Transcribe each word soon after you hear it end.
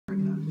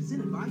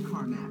by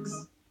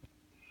CarMax.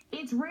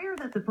 It's rare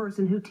that the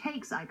person who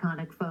takes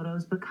iconic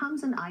photos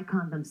becomes an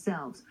icon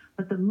themselves,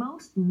 but the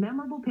most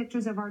memorable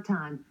pictures of our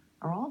time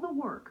are all the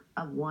work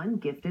of one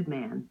gifted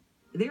man.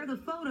 They're the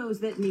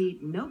photos that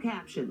need no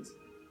captions.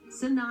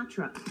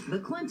 Sinatra, the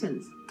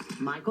Clintons,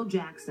 Michael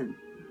Jackson.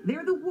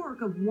 They're the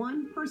work of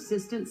one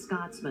persistent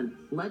Scotsman,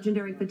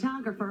 legendary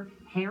photographer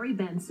Harry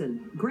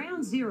Benson.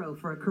 Ground zero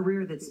for a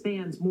career that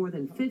spans more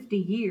than 50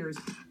 years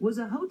was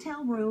a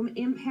hotel room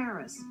in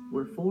Paris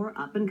where 4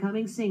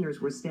 up-and-coming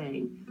singers were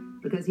staying.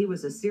 Because he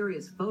was a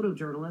serious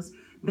photojournalist,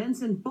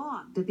 Benson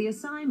balked at the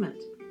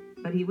assignment,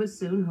 but he was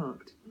soon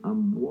hooked.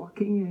 I'm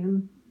walking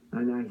in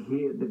and I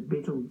hear the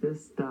Beatles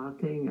just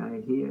starting. I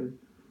hear,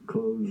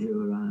 "Close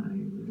your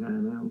eyes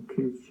and I'll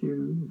kiss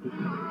you."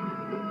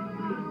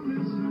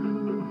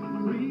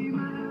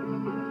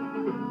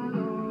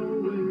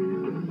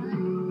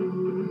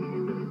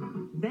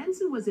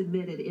 Benson was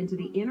admitted into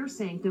the inner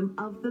sanctum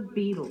of the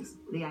Beatles.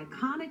 The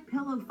iconic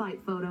pillow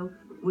fight photo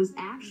was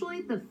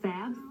actually the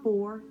Fab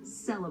Four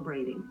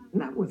celebrating.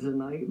 That was the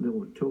night they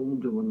were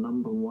told they were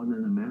 #1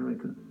 in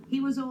America. He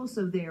was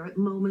also there at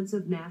moments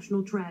of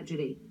national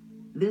tragedy.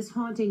 This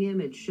haunting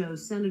image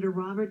shows Senator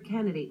Robert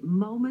Kennedy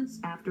moments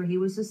after he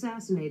was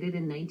assassinated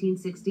in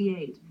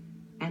 1968.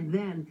 And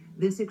then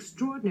this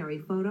extraordinary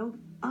photo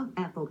of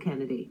Ethel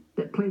Kennedy.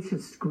 That place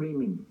is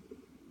screaming.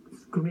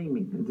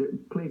 The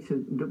place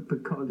is,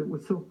 because it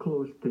was so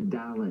close to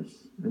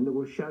Dallas, and they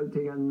were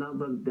shouting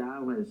another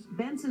Dallas.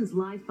 Benson's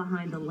life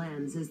behind the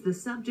lens is the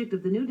subject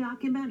of the new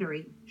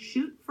documentary,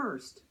 Shoot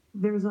First.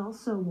 There's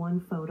also one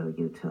photo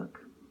you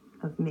took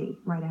of me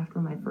right after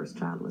my first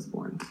child was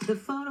born. The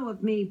photo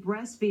of me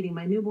breastfeeding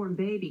my newborn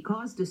baby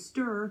caused a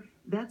stir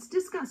that's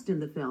discussed in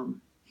the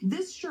film.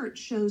 This shirt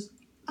shows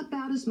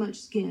about as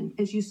much skin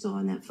as you saw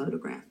in that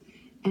photograph.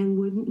 And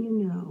wouldn't you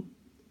know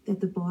that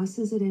the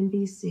bosses at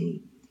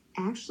NBC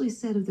actually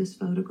said of this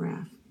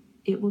photograph,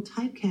 it will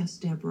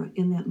typecast Deborah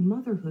in that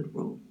motherhood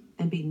role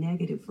and be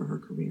negative for her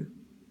career.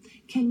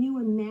 Can you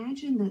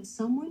imagine that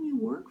someone you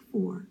work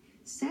for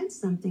said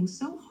something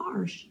so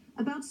harsh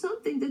about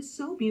something that's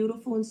so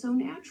beautiful and so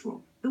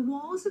natural? The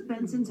walls of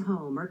Benson's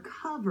home are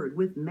covered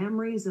with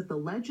memories of the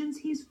legends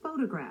he's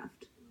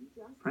photographed.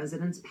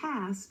 Presidents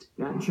past.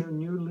 That's your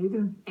new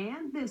leader?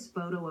 And this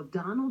photo of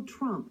Donald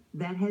Trump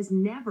that has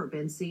never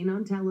been seen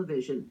on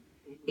television.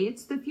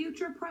 It's the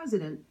future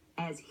president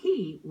as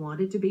he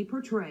wanted to be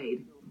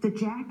portrayed. The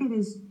jacket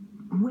is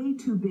way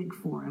too big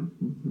for him.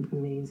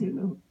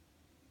 Amazing.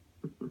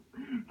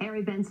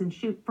 Harry Benson's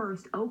Shoot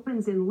First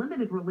opens in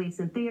limited release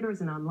in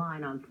theaters and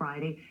online on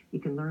Friday. You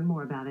can learn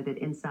more about it at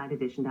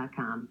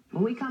InsideEdition.com.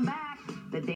 When we come back, the